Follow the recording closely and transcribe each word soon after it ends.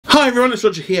Hi everyone, it's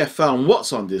Roger here from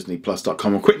What's on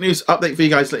DisneyPlus.com. A quick news update for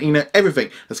you guys, letting you know everything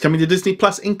that's coming to Disney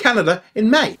Plus in Canada in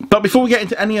May. But before we get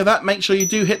into any of that, make sure you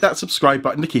do hit that subscribe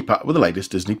button to keep up with the latest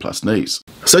Disney Plus news.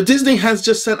 So Disney has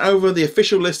just sent over the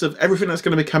official list of everything that's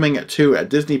going to be coming to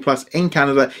Disney Plus in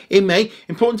Canada in May.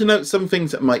 Important to note some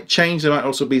things that might change. There might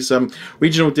also be some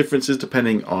regional differences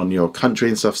depending on your country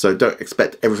and stuff, so don't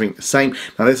expect everything the same.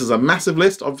 Now this is a massive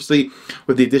list. Obviously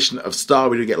with the addition of Star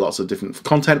we do get lots of different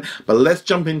content, but let's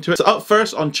jump into it. So up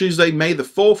first, on Tuesday, May the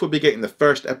 4th, we'll be getting the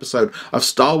first episode of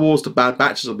Star Wars The Bad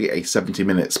Batch. This will be a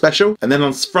 70-minute special. And then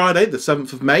on Friday, the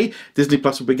 7th of May, Disney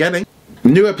Plus will be getting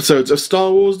new episodes of Star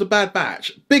Wars The Bad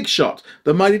Batch, Big Shot,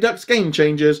 The Mighty Ducks Game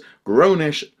Changers,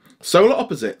 Grownish, Solar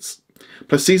Opposites,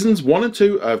 plus seasons 1 and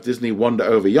 2 of Disney Wander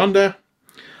Over Yonder,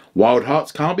 Wild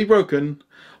Hearts Can't Be Broken,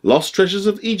 Lost Treasures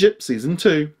of Egypt Season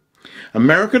 2,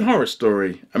 American Horror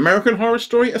Story, American Horror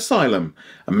Story Asylum,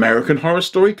 American Horror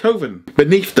Story Coven,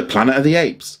 Beneath the Planet of the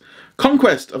Apes,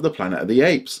 Conquest of the Planet of the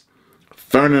Apes,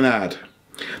 Fernandad,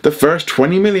 The First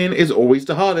 20 Million is Always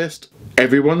the Hardest,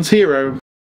 Everyone's Hero,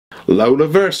 Lola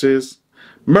Versus,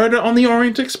 Murder on the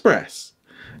Orient Express,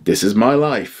 This Is My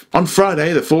Life. On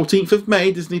Friday, the 14th of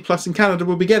May, Disney Plus in Canada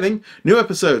will be getting new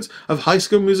episodes of High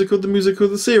School Musical,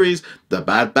 the series, The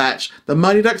Bad Batch, The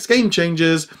Mighty Ducks Game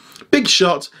Changers, Big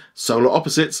Shot, Solar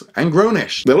Opposites, and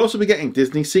Grownish. They'll also be getting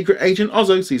Disney Secret Agent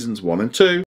Ozzo Seasons 1 and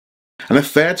 2, An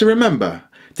Affair to Remember,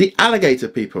 The Alligator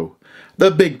People,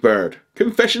 The Big Bird,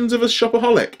 Confessions of a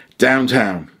Shopaholic,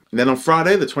 Downtown. And then on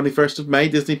Friday, the 21st of May,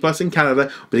 Disney Plus in Canada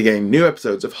will be getting new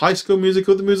episodes of High School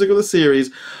Musical, the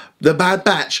series, The Bad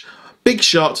Batch, Big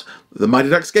Shot, The Mighty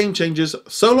Ducks Game Changers,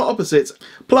 Solar Opposites,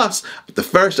 plus the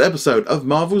first episode of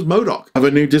Marvel's MODOK.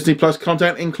 Other new Disney Plus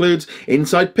content includes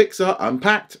Inside Pixar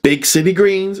Unpacked, Big City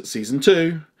Greens Season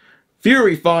 2,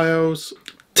 Fury Files,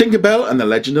 Tinkerbell and the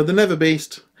Legend of the Never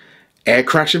Beast, Air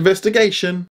Crash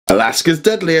Investigation, Alaska's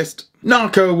Deadliest,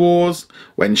 Narco Wars,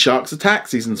 When Sharks Attack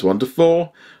Seasons 1 to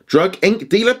 4, Drug Inc.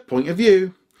 Dealer Point of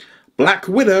View, Black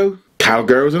Widow,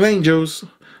 Cowgirls and Angels,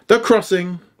 The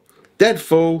Crossing,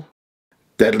 Deadfall,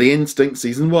 Deadly Instinct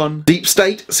Season 1, Deep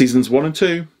State Seasons 1 and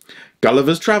 2,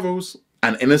 Gulliver's Travels,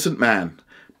 An Innocent Man,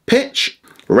 Pitch,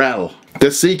 Rel,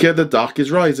 The Seeker, The Dark is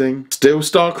Rising, Still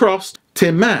Star Crossed,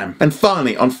 Tin Man. And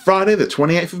finally, on Friday the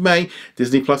 28th of May,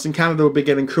 Disney Plus in Canada will be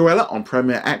getting Cruella on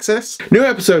Premier Access, new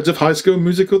episodes of High School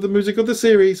Musical, the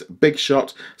series, Big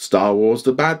Shot, Star Wars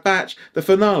The Bad Batch, the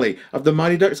finale of The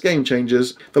Mighty Ducks Game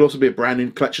Changers. There'll also be a brand new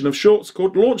collection of shorts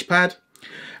called Launchpad,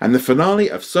 and the finale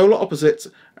of Solar Opposites,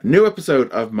 a new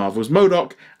episode of Marvel's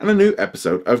MODOK, and a new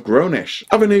episode of Grownish.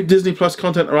 Other new Disney Plus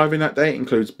content arriving that day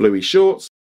includes Bluey Shorts,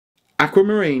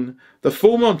 Aquamarine, The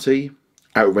Full Monty,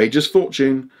 Outrageous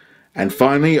Fortune, and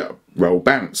finally Roll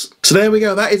Bounce. So there we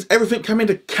go, that is everything coming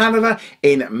to Canada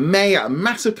in May. A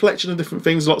massive collection of different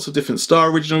things, lots of different Star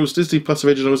originals, Disney Plus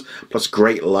originals, plus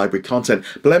great library content.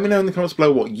 But let me know in the comments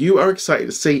below what you are excited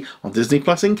to see on Disney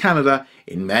Plus in Canada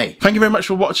in May. Thank you very much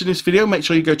for watching this video. Make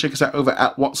sure you go check us out over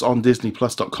at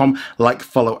whatsondisneyplus.com. Like,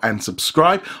 follow and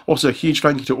subscribe. Also a huge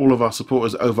thank you to all of our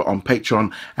supporters over on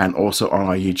Patreon and also on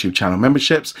our YouTube channel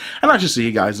memberships. And I shall see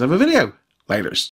you guys in another video. Laters.